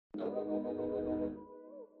Hey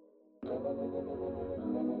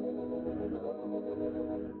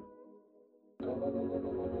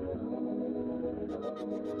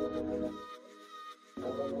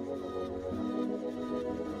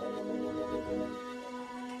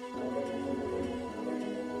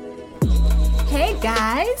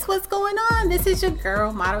guys, what's going on? This is your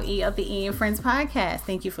girl, Model E of the E and Friends podcast.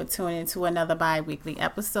 Thank you for tuning into another bi-weekly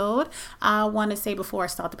episode. I want to say before I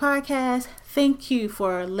start the podcast, thank you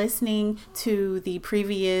for listening to the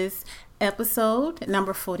previous episode,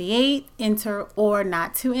 number 48, Enter or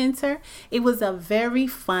Not to Enter. It was a very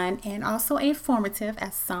fun and also informative,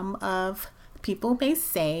 as some of people may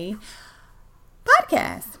say,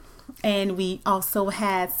 podcast. And we also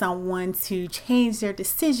had someone to change their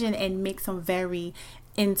decision and make some very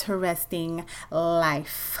interesting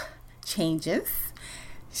life changes.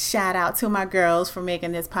 Shout out to my girls for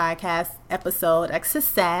making this podcast episode a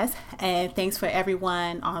success. And thanks for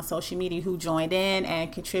everyone on social media who joined in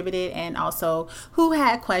and contributed, and also who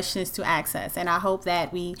had questions to ask us. And I hope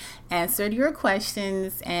that we answered your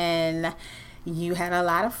questions and you had a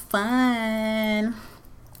lot of fun.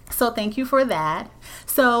 So thank you for that.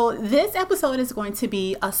 So this episode is going to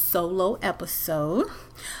be a solo episode.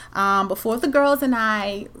 Before the girls and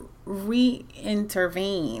I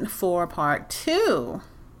re-intervene for part 2,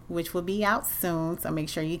 which will be out soon. So make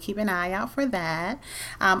sure you keep an eye out for that.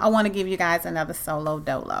 I want to give you guys another solo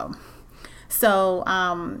dolo. So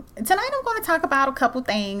tonight I'm going to talk about a couple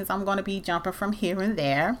things. I'm going to be jumping from here and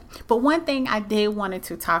there. But one thing I did wanted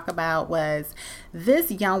to talk about was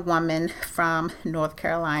this young woman from North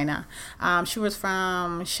Carolina. She was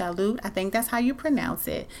from Charlotte. I think that's how you pronounce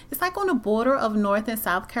it. It's like on the border of North and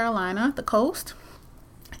South Carolina, the coast.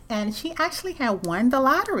 And she actually had won the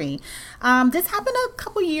lottery. This happened a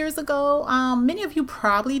couple years ago. Many of you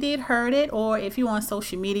probably did heard it, or if you're on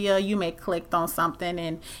social media, you may clicked on something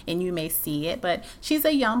and you may see it. But she's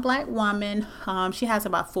a young black woman. She has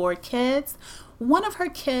about 4 kids. One of her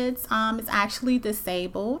kids is actually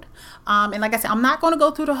disabled. And like I said, I'm not going to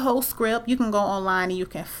go through the whole script. You can go online and you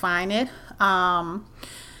can find it. I'm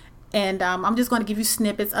just going to give you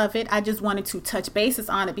snippets of it. I just wanted to touch bases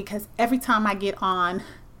on it because every time I get on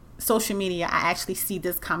social media, I actually see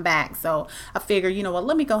this come back. So I figure, you know what,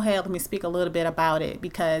 let me go ahead, let me speak a little bit about it,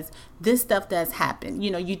 because this stuff does happen.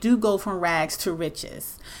 You know, you do go from rags to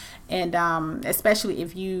riches. And especially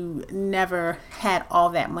if you never had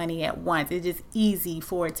all that money at once, it's just easy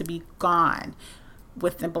for it to be gone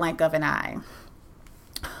with the blink of an eye.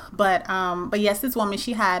 But yes, this woman,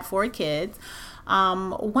 she had 4 kids.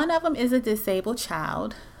 One of them is a disabled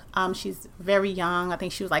child. She's very young. I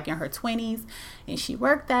think she was like in her 20s, and she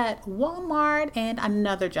worked at Walmart and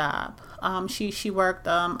another job. She worked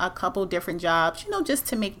a couple different jobs, you know, just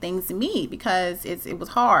to make things meet, because it was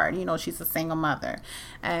hard. You know, she's a single mother,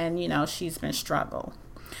 and you know, she's been struggling.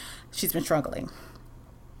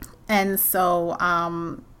 And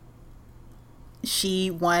so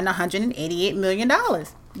she won $188 million.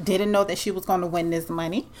 Didn't know that she was going to win this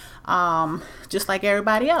money. Just like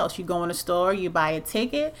everybody else, you go in a store, you buy a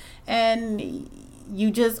ticket, and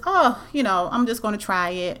you just, I'm just going to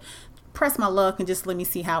try it, press my luck, and just let me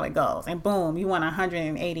see how it goes. And boom, you won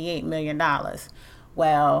 $188 million.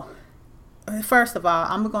 Well, first of all,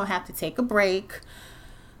 I'm going to have to take a break,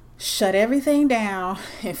 shut everything down,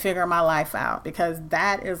 and figure my life out, because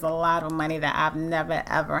that is a lot of money that I've never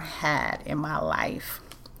ever had in my life.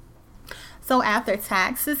 So after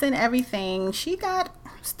taxes and everything, she got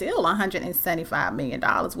still $175 million,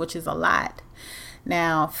 which is a lot.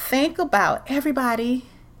 Now, think about everybody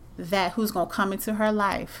who's going to come into her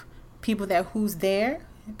life. People who's there,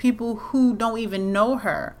 people who don't even know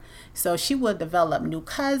her. So she will develop new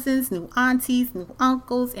cousins, new aunties, new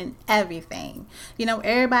uncles, and everything. You know,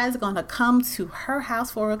 everybody's going to come to her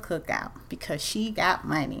house for a cookout because she got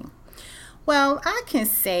money. Well, I can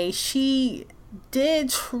say she did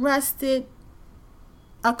trusted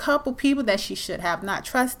a couple people that she should have not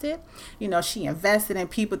trusted. You know, she invested in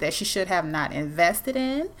people that she should have not invested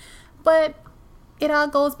in. But it all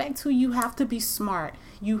goes back to, you have to be smart.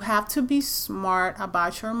 You have to be smart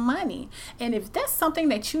about your money. And if that's something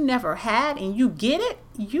that you never had and you get it,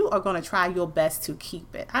 you are going to try your best to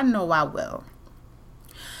keep it. I know I will.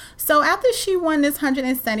 So after she won this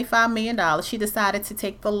 $175 million, she decided to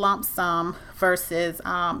take the lump sum versus,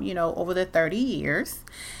 over the 30 years.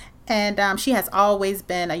 And she has always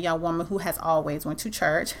been a young woman who has always went to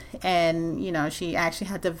church. And, you know, she actually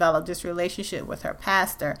had developed this relationship with her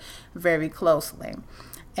pastor very closely.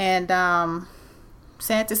 And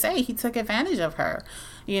sad to say, he took advantage of her.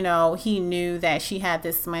 You know, he knew that she had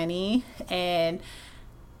this money and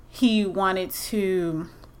he wanted to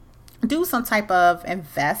do some type of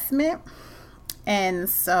investment. And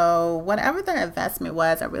so whatever the investment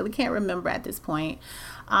was, I really can't remember at this point.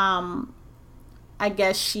 I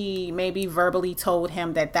guess she maybe verbally told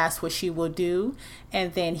him that that's what she will do.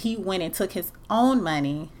 And then he went and took his own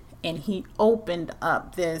money and he opened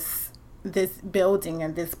up this building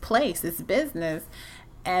and this place, this business.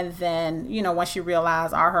 And then, once she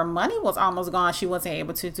realized all her money was almost gone, she wasn't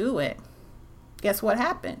able to do it. Guess what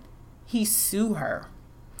happened? He sued her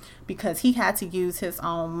because he had to use his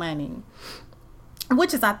own money,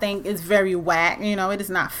 which I think is very whack. It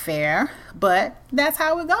is not fair, but that's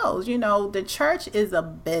how it goes. The church is a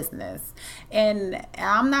business, and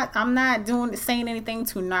I'm not saying anything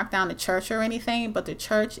to knock down the church or anything, but the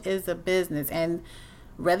church is a business, and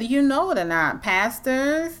whether you know it or not,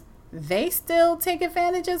 pastors, they still take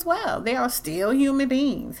advantage as well. They are still human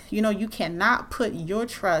beings. You cannot put your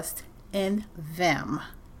trust in them.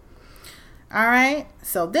 All right.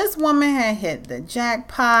 So this woman had hit the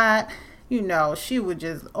jackpot. She was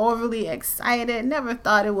just overly excited. Never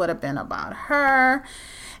thought it would have been about her.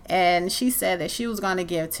 And she said that she was going to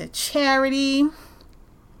give to charity.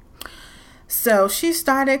 So she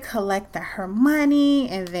started collecting her money.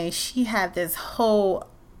 And then she had this whole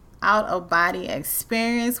out of body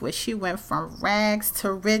experience where she went from rags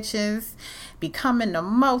to riches, becoming a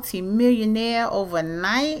multi-millionaire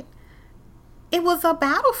overnight. It was a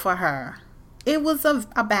battle for her. It was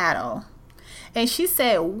a battle. And she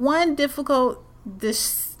said one difficult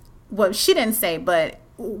she didn't say, but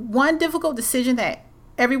one difficult decision that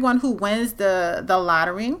everyone who wins the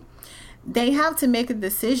lottery, they have to make a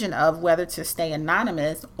decision of whether to stay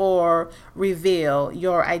anonymous or reveal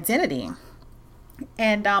your identity.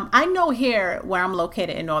 And I know here where I'm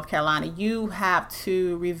located in North Carolina, you have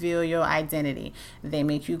to reveal your identity. They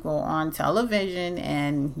make you go on television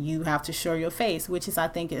and you have to show your face, which I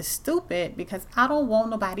think is stupid because I don't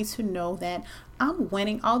want nobody to know that I'm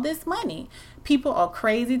winning all this money. People are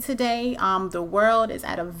crazy today. The world is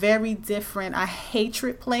at a very different,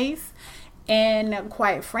 hatred place. And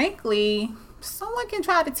quite frankly, someone can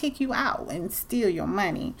try to take you out and steal your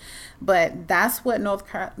money. But that's what North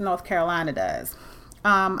Carolina does.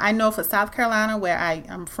 I know for South Carolina, where I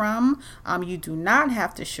am from, you do not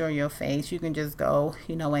have to show your face. You can just go,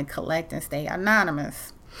 and collect and stay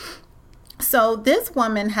anonymous. So this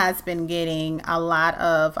woman has been getting a lot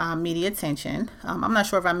of media attention. I'm not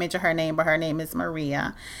sure if I mentioned her name, but her name is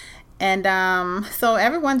Maria. And so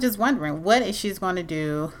everyone's just wondering, what is she going to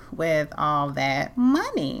do with all that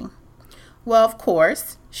money? Well, of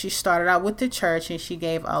course, she started out with the church and she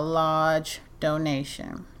gave a large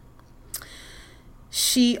donation.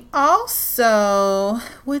 She also,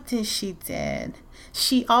 what did she did?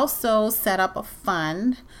 She also set up a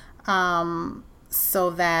fund so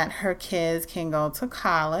that her kids can go to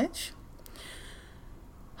college.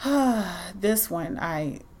 This one,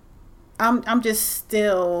 I'm just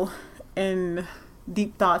still in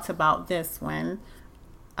deep thoughts about this one.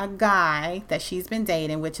 A guy that she's been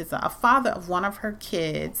dating, which is a father of one of her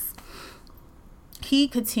kids, he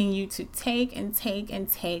continued to take and take and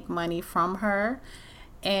take money from her.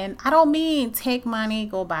 And I don't mean take money,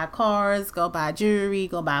 go buy cars, go buy jewelry,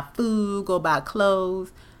 go buy food, go buy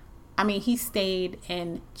clothes. I mean, he stayed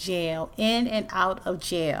in jail, in and out of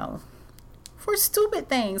jail for stupid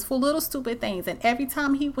things, for little stupid things. And every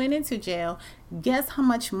time he went into jail, guess how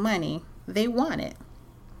much money they wanted?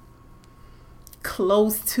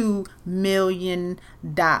 Close to $1 million.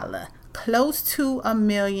 Close to $1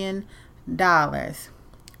 million.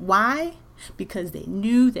 Why? Because they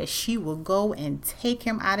knew that she would go and take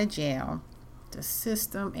him out of jail. The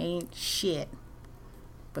system ain't shit.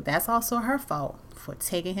 But that's also her fault for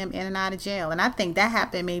taking him in and out of jail. And I think that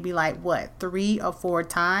happened maybe 3 or 4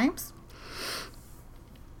 times.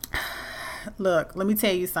 Look, let me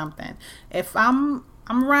tell you something. If I'm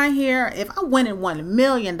right here, if I went and won $1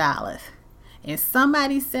 million and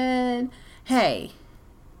somebody said, hey,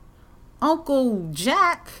 Uncle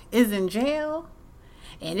Jack is in jail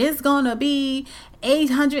and it's going to be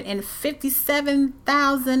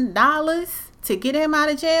 $857,000 to get him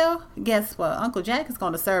out of jail, guess what? Uncle Jack is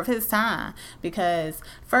going to serve his time because,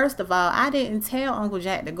 first of all, I didn't tell Uncle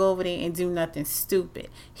Jack to go over there and do nothing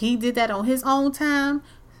stupid. He did that on his own time.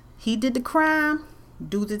 He did the crime.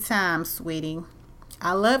 Do the time, sweetie.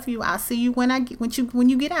 I love you. I'll see you when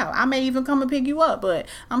you get out. I may even come and pick you up, but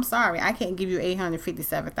I'm sorry, I can't give you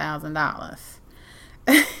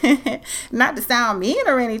 $857,000. Not to sound mean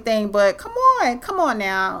or anything, but come on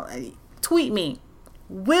now. Tweet me.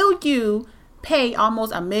 Will you pay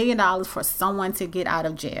almost $1 million for someone to get out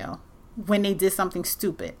of jail when they did something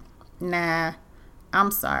stupid? Nah, I'm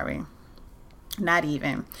sorry. Not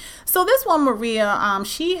even. So this one, Maria,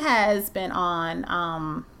 she has been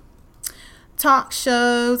on talk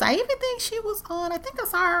shows. I even think she was on, I think I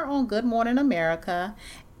saw her on Good Morning America.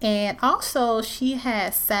 And also she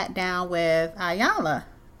has sat down with Ayana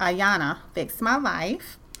Fix My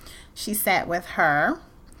Life. She sat with her.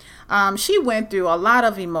 She went through a lot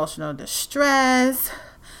of emotional distress.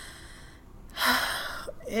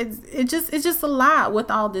 It's just a lot with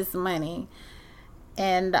all this money.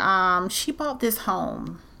 And she bought this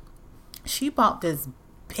home. She bought this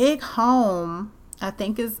big home, I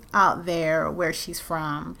think is out there where she's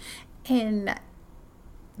from. And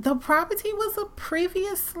the property was a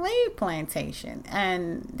previous slave plantation.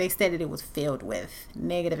 And they said that it was filled with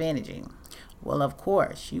negative energy. Well, of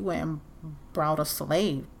course, she went and brought a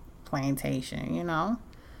slave plantation, you know.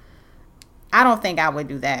 I don't think I would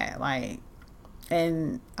do that.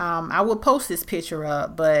 And I would post this picture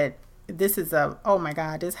up, but this is oh my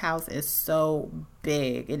God, this house is so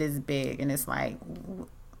big. It is big. And it's like,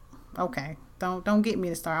 okay, don't get me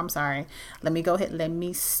to start. I'm sorry. Let me go ahead. Let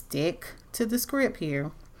me stick to the script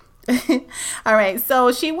here. All right.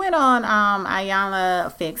 So she went on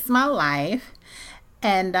Ayana Fix My Life.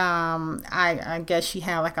 And I guess she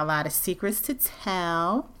had like a lot of secrets to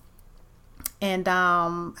tell. And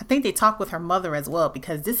I think they talked with her mother as well,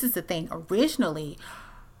 because this is the thing. Originally,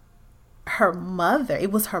 her mother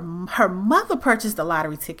purchased the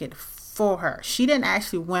lottery ticket for her. She didn't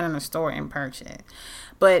actually went in a store and purchase.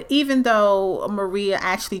 But even though Maria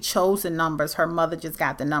actually chose the numbers, her mother just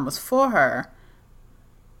got the numbers for her.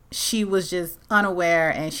 She was just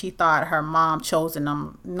unaware, and she thought her mom chose the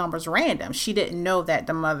numbers random. She didn't know that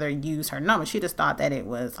the mother used her number. She just thought that it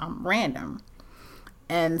was random.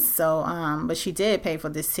 And so, but she did pay for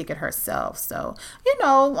this ticket herself. So,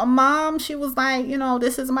 a mom, she was like,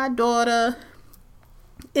 this is my daughter.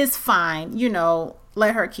 It's fine.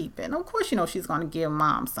 Let her keep it. And of course, she's going to give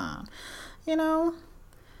mom some,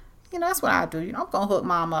 that's what I do. I'm going to hook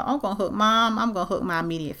mom up. I'm going to hook mom. I'm going to hook my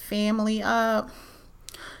immediate family up.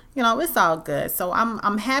 It's all good. So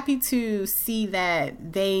I'm happy to see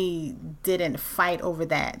that they didn't fight over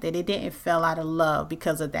that they didn't fell out of love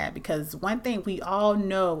because of that. Because one thing we all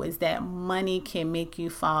know is that money can make you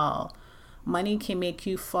fall. Money can make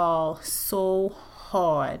you fall so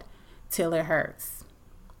hard till it hurts.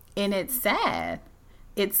 And it's sad.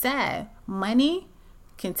 It's sad. Money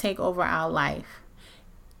can take over our life.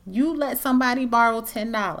 You let somebody borrow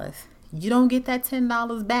 $10. You don't get that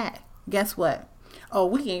 $10 back. Guess what? Oh,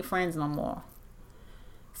 we ain't friends no more.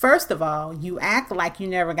 First of all, you act like you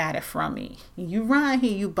never got it from me. You run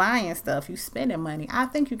here, you buying stuff, you spending money. I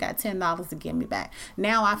think you got $10 to give me back.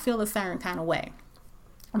 Now I feel a certain kind of way.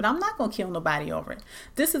 But I'm not going to kill nobody over it.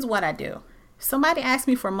 This is what I do. If somebody asks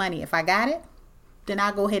me for money, if I got it, then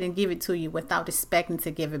I'll go ahead and give it to you without expecting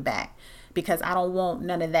to give it back. Because I don't want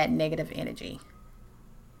none of that negative energy.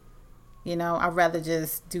 I'd rather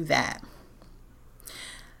just do that.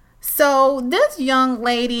 So this young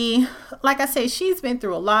lady, like I say, she's been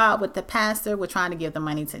through a lot with the pastor. We're trying to give the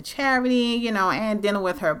money to charity, and dealing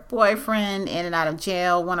with her boyfriend in and out of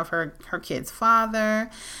jail, one of her kid's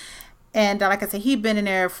father. And like I said, he'd been in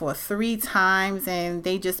there for 3 times, and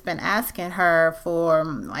they just been asking her for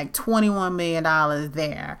like $21 million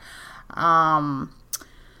there.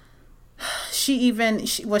 She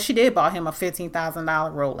did buy him a $15,000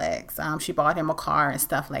 Rolex. She bought him a car and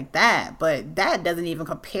stuff like that. But that doesn't even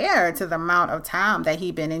compare to the amount of time that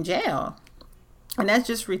he'd been in jail. And that's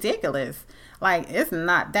just ridiculous. Like, it's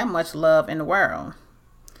not that much love in the world.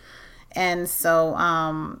 And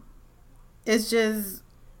so, it's just,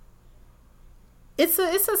 it's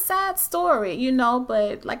a sad story,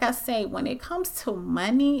 but like I say, when it comes to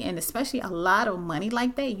money, and especially a lot of money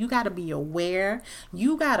like that, you got to be aware.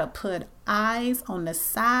 You got to put eyes on the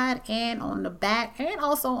side and on the back and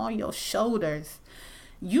also on your shoulders.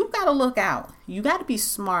 You got to look out. You got to be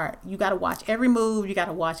smart. You got to watch every move. You got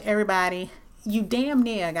to watch everybody. You damn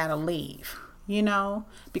near got to leave,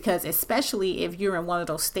 because especially if you're in one of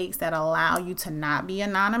those states that allow you to not be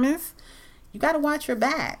anonymous, you got to watch your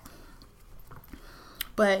back.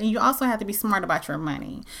 But you also have to be smart about your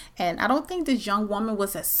money. And I don't think this young woman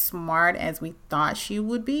was as smart as we thought she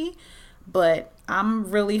would be. But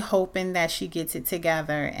I'm really hoping that she gets it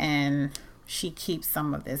together and she keeps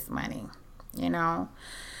some of this money,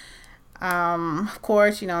 Of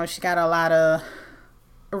course, she got a lot of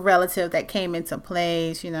relatives that came into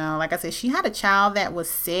place. Like I said, she had a child that was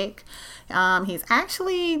sick. He's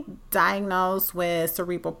actually diagnosed with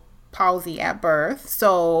cerebral palsy at birth.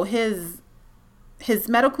 So his his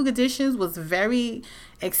medical conditions was very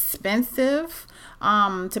expensive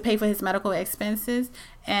to pay for his medical expenses.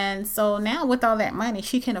 And so now with all that money,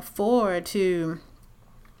 she can afford to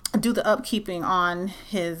do the upkeeping on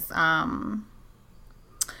his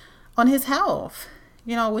health,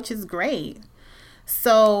 which is great.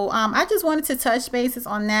 So I just wanted to touch bases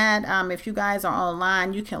on that. If you guys are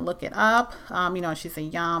online, you can look it up. She's a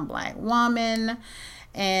young Black woman,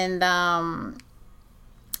 and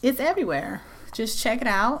it's everywhere. Just check it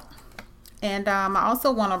out. And I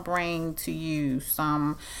also want to bring to you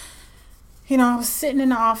some, I was sitting in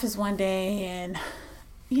the office one day, and,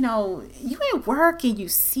 you at work and you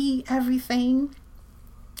see everything,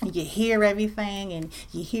 and you hear everything, and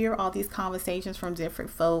you hear all these conversations from different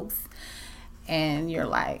folks, and you're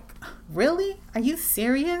like, really? Are you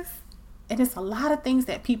serious? And it's a lot of things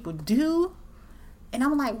that people do. And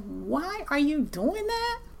I'm like, why are you doing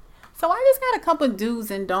that? So I just got a couple of do's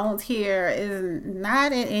and don'ts here. Is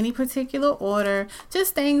not in any particular order,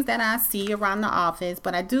 just things that I see around the office.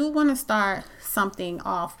 But I do want to start something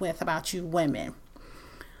off with about you women.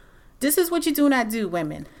 This is what you do not do,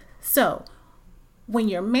 women. So when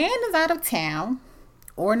your man is out of town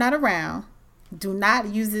or not around, do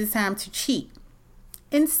not use this time to cheat.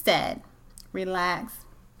 Instead, relax,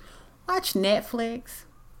 watch Netflix,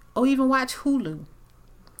 or even watch Hulu.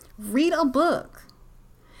 Read a book.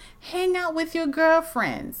 Hang out with your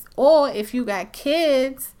girlfriends. Or if you got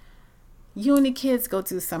kids, you and the kids go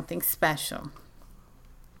do something special.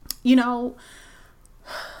 I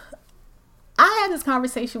had this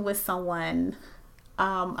conversation with someone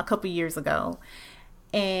a couple years ago,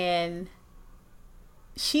 and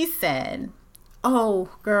she said, oh,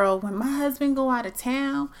 girl, when my husband go out of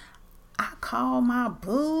town, I call my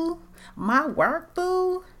boo, my work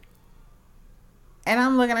boo. And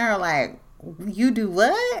I'm looking at her like, you do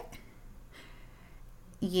what?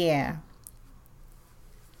 Yeah.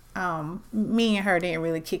 Me and her didn't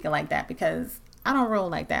really kick it like that because I don't roll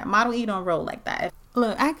like that. Model E don't roll like that.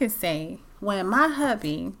 Look, I can say when my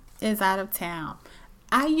hubby is out of town,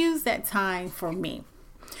 I use that time for me.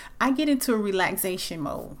 I get into a relaxation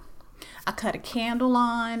mode. I cut a candle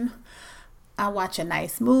on, I watch a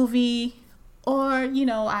nice movie, or,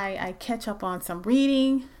 I catch up on some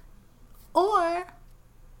reading, or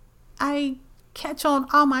I catch on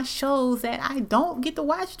all my shows that I don't get to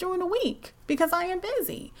watch during the week because I am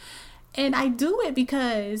busy. And I do it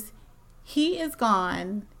because he is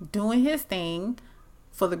gone doing his thing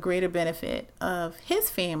for the greater benefit of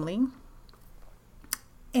his family.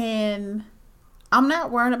 And I'm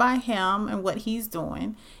not worried about him and what he's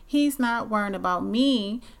doing. He's not worried about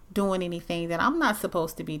me doing anything that I'm not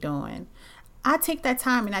supposed to be doing. I take that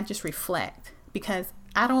time and I just reflect because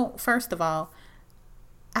first of all,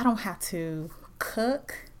 I don't have to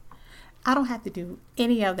cook. I don't have to do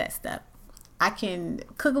any of that stuff. I can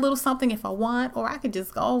cook a little something if I want, or I could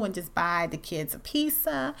just go and just buy the kids a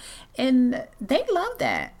pizza, and they love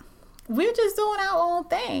that. We're just doing our own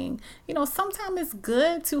thing. Sometimes it's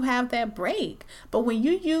good to have that break, but when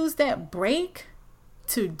you use that break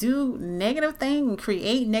to do negative things and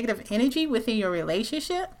create negative energy within your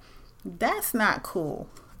relationship, that's not cool.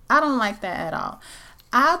 I don't like that at all.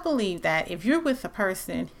 I believe that if you're with a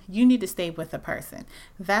person, you need to stay with a person.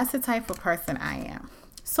 That's the type of person I am.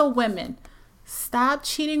 So women, stop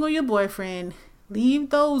cheating on your boyfriend. Leave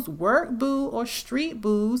those work boo or street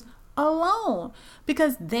boos alone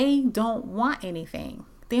because they don't want anything.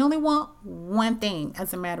 They only want one thing,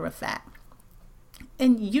 as a matter of fact.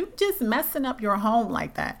 And you just messing up your home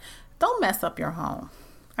like that. Don't mess up your home.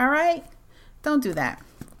 All right? Don't do that.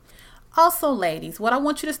 Also, ladies, what I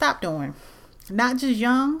want you to stop doing, not just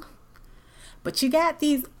young, but you got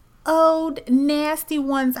these old nasty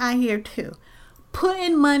ones out here too,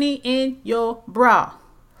 putting money in your bra.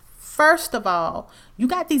 First of all, you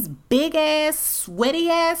got these big ass, sweaty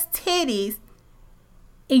ass titties,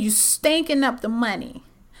 and you stinking up the money.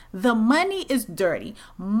 The money is dirty.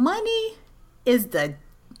 Money is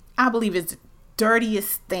I believe it's the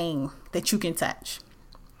dirtiest thing that you can touch.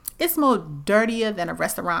 It's more dirtier than a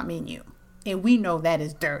restaurant menu, and we know that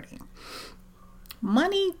is dirty.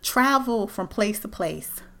 Money travel from place to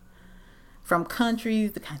place, from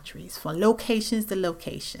countries to countries, from locations to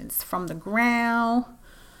locations, from the ground.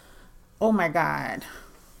 Oh my God.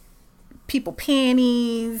 People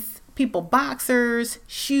panties, people boxers,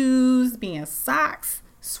 shoes, being socks,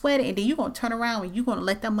 sweating, and then you're going to turn around and you're going to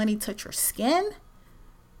let that money touch your skin?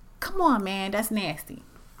 Come on, man. That's nasty.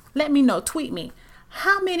 Let me know. Tweet me.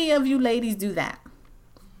 How many of you ladies do that?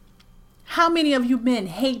 How many of you men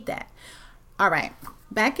hate that? All right.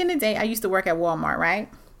 Back in the day, I used to work at Walmart, right?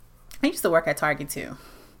 I used to work at Target too.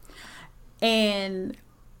 And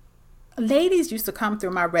Ladies used to come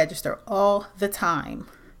through my register all the time.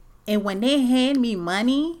 And when they hand me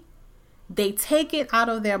money, they take it out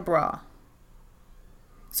of their bra.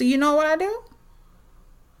 So you know what I do?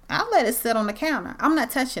 I'll let it sit on the counter. I'm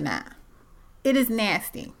not touching that. It is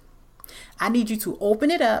nasty. I need you to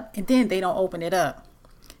open it up, and then they don't open it up.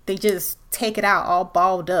 They just take it out all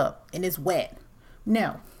balled up and it's wet.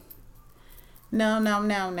 No.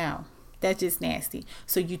 No. That's just nasty.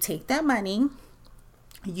 So you take that money,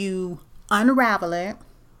 you unravel it,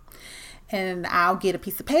 and I'll get a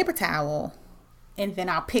piece of paper towel, and then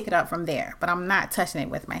I'll pick it up from there. But I'm not touching it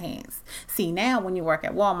with my hands. See, now when you work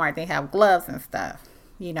at Walmart, they have gloves and stuff,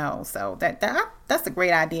 so that's a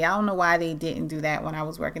great idea. I don't know why they didn't do that when I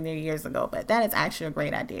was working there years ago, but that is actually a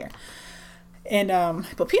great idea. And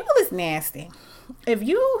but people is nasty. If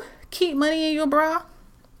you keep money in your bra,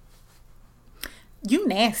 you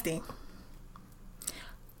nasty.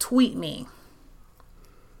 Tweet me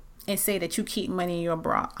and say that you keep money in your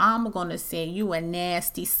bra. I'm gonna say you a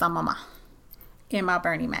nasty summer in my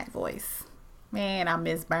Bernie Mac voice. Man, I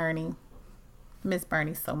miss Bernie. Miss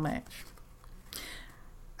Bernie so much.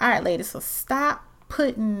 All right, ladies, so stop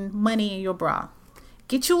putting money in your bra.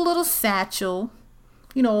 Get you a little satchel,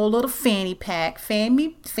 a little fanny pack.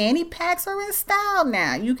 Fanny packs are in style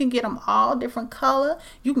now. You can get them all different color.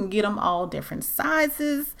 You can get them all different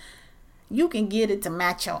sizes. You can get it to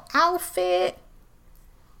match your outfit.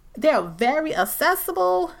 They're very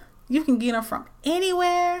accessible. You can get them from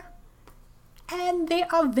anywhere. And they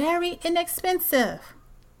are very inexpensive.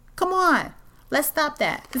 Come on. Let's stop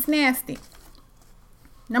that. It's nasty.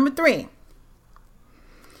 Number 3.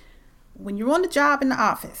 When you're on the job in the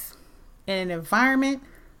office, in an environment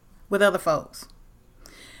with other folks,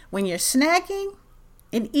 when you're snacking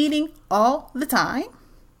and eating all the time,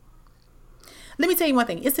 let me tell you one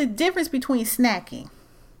thing. It's a difference between snacking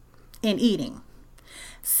and eating.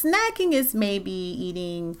 Snacking is maybe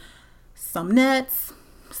eating some nuts,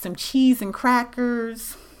 some cheese and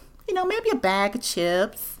crackers, maybe a bag of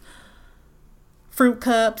chips, fruit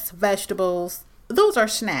cups, vegetables. Those are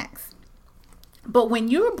snacks. But when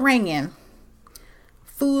you're bringing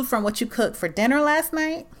food from what you cooked for dinner last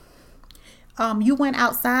night, you went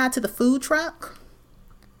outside to the food truck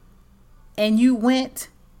and you went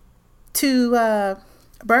to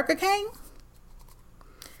Burger King,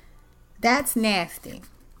 that's nasty.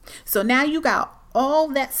 So now you got all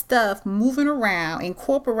that stuff moving around,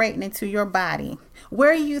 incorporating into your body.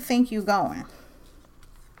 Where do you think you're going?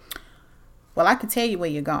 Well, I can tell you where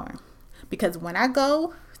you're going. Because when I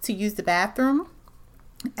go to use the bathroom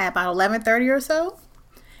at about 11:30 or so,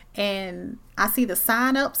 and I see the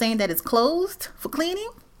sign up saying that it's closed for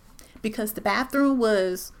cleaning because the bathroom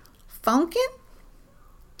was funking,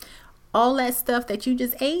 all that stuff that you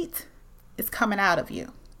just ate is coming out of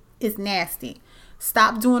you. It's nasty.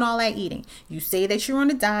 Stop doing all that eating. You say that you're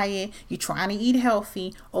on a diet, you're trying to eat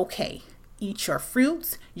healthy. Okay, eat your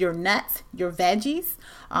fruits, your nuts, your veggies.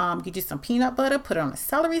 Get you some peanut butter, put it on a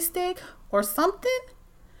celery stick or something.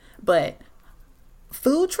 But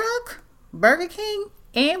food truck, Burger King,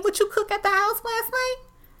 and what you cook at the house last night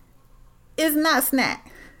is not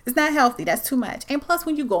snack. It's not healthy. That's too much. And plus,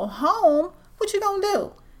 when you go home, what you gonna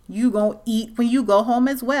do? You gonna eat when you go home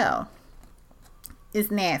as well.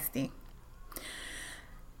 It's nasty.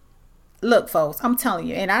 Look, folks, I'm telling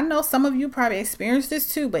you, and I know some of you probably experienced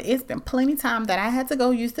this too, but it's been plenty of time that I had to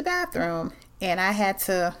go use the bathroom and I had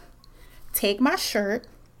to take my shirt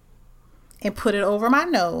and put it over my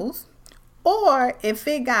nose. Or if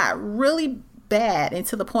it got really bad and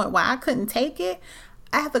to the point where I couldn't take it,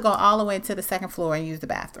 I have to go all the way to the second floor and use the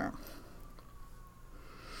bathroom.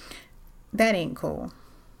 That ain't cool.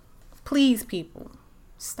 Please, people,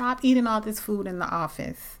 stop eating all this food in the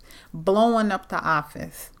office, blowing up the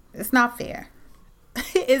office. It's not fair.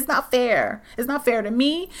 It's not fair. It's not fair to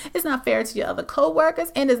me. It's not fair to your other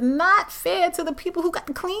coworkers. And it's not fair to the people who got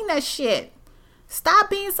to clean that shit. Stop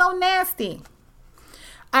being so nasty.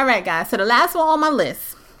 All right, guys. So the last one on my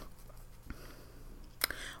list.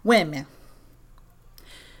 Women.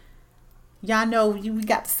 Y'all know we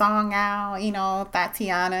got the song out,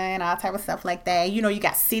 Tatiana and all type of stuff like that. You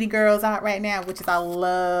got City Girls out right now, which is I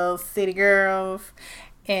love City Girls.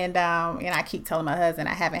 And I keep telling my husband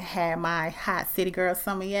I haven't had my hot City Girl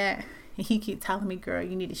summer yet. And he keeps telling me, girl,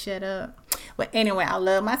 you need to shut up. But anyway, I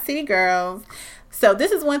love my City Girls. So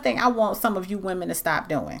this is one thing I want some of you women to stop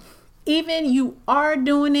doing. Even you are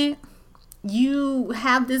doing it, you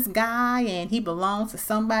have this guy and he belongs to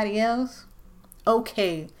somebody else.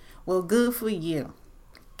 Okay, well, good for you.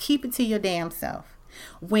 Keep it to your damn self.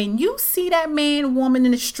 When you see that man, woman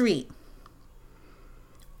in the street,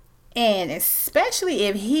 and especially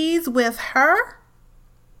if he's with her,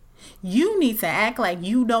 You need to act like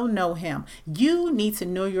you don't know him. You need to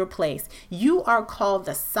know your place. You are called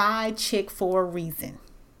the side chick for a reason.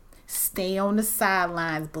 Stay on the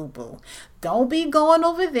sidelines, boo-boo. Don't be going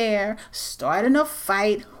over there starting a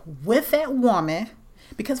fight with that woman,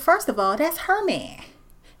 because first of all, that's her man.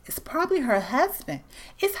 It's probably her husband.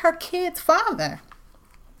 It's her kid's father.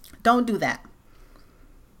 Don't do that.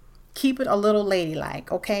 Keep it a little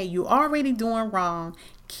ladylike, okay? You already doing wrong.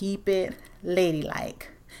 Keep it ladylike.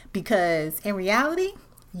 Because in reality,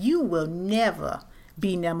 you will never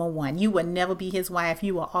be number one. You will never be his wife.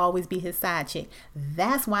 You will always be his side chick.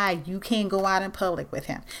 That's why you can't go out in public with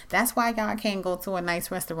him. That's why y'all can't go to a nice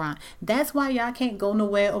restaurant. That's why y'all can't go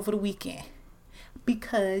nowhere over the weekend.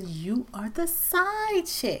 Because you are the side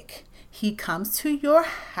chick. He comes to your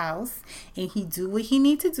house and he do what he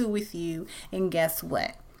need to do with you. And guess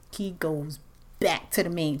what? He goes back to the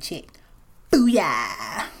main chick.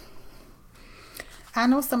 Booyah! I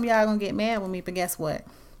know some of y'all gonna get mad with me, but guess what?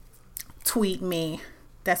 Tweet me.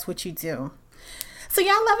 That's what you do. So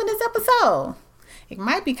y'all loving this episode? It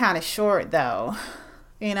might be kind of short though,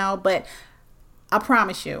 but I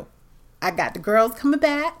promise you, I got the girls coming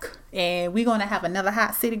back and we're going to have another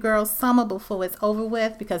Hot City Girls summer before it's over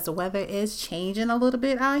with, because the weather is changing a little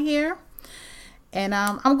bit out here. And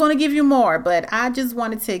I'm going to give you more, but I just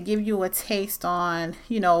wanted to give you a taste on,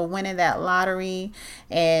 winning that lottery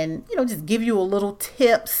and, just give you a little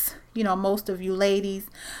tips. Most of you ladies,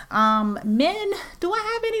 men, do I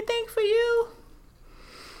have anything for you?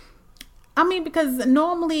 I mean, because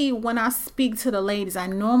normally when I speak to the ladies, I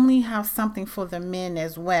normally have something for the men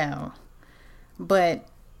as well, but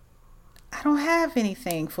I don't have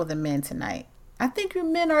anything for the men tonight. I think your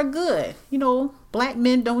men are good. Black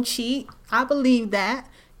men don't cheat. I believe that.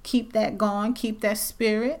 Keep that going, keep that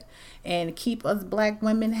spirit, and keep us black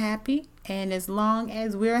women happy. And as long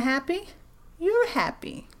as we're happy, you're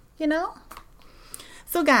happy.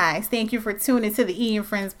 So guys, thank you for tuning to the E and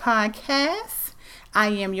Friends podcast. I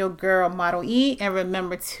am your girl, Model E, and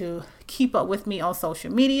remember to keep up with me on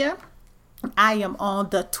social media. I am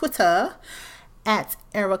on the Twitter at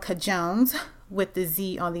Erica Jones with the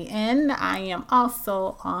Z on the end. I am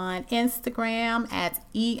also on Instagram at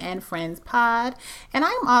E and Friends Pod, and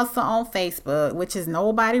I'm also on Facebook, which is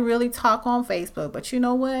nobody really talk on Facebook, but you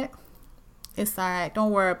know what? It's all right.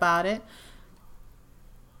 Don't worry about it.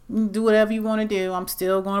 Do whatever you want to do. I'm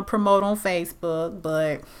still going to promote on Facebook,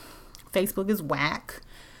 but Facebook is whack.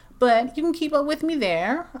 But you can keep up with me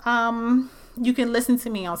there. You can listen to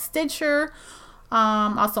me on Stitcher,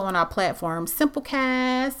 also on our platform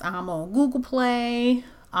Simplecast. I'm on Google Play,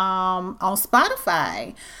 on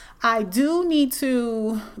Spotify. I do need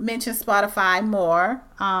to mention Spotify more,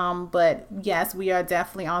 but yes, we are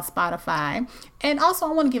definitely on Spotify. And also,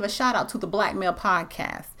 I want to give a shout out to the Black Male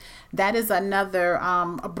Podcast. That is another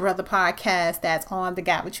a brother podcast that's on the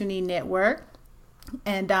Got What You Need network.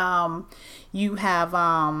 And you have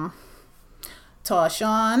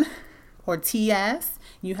Tarshawn or TS.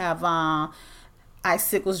 You have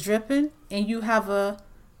Icicles Dripping, and you have a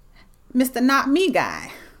Mr. Not Me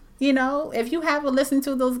guy. If you haven't listened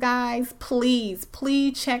to those guys, please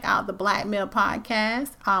check out the Black Male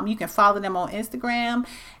Podcast. You can follow them on Instagram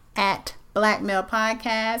at Black Male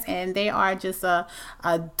Podcast, and they are just a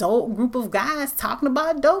dope group of guys talking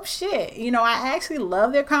about dope shit. I actually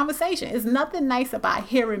love their conversation. It's nothing nice about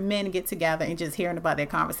hearing men get together and just hearing about their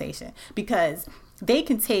conversation, because they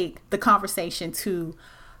can take the conversation to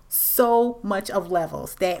so much of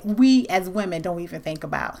levels that we as women don't even think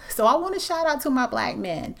about. So I want to shout out to my black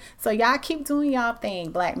men. So y'all keep doing y'all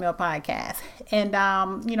thing, Black Male Podcast. And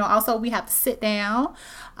also we have to sit down,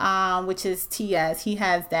 which is TS. He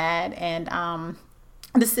has that. And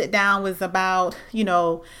the sit down was about,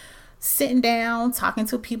 sitting down, talking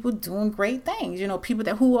to people doing great things, people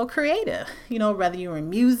who are creative, whether you're in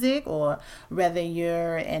music or whether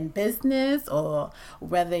you're in business or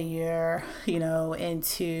whether you're,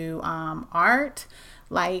 into art,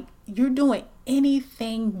 like you're doing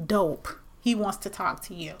anything dope. He wants to talk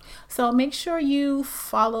to you. So make sure you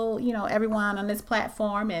follow, everyone on this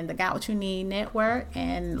platform and the Got What You Need network,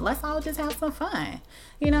 and let's all just have some fun,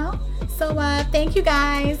 So thank you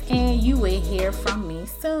guys, and you will hear from me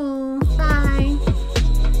soon. Bye.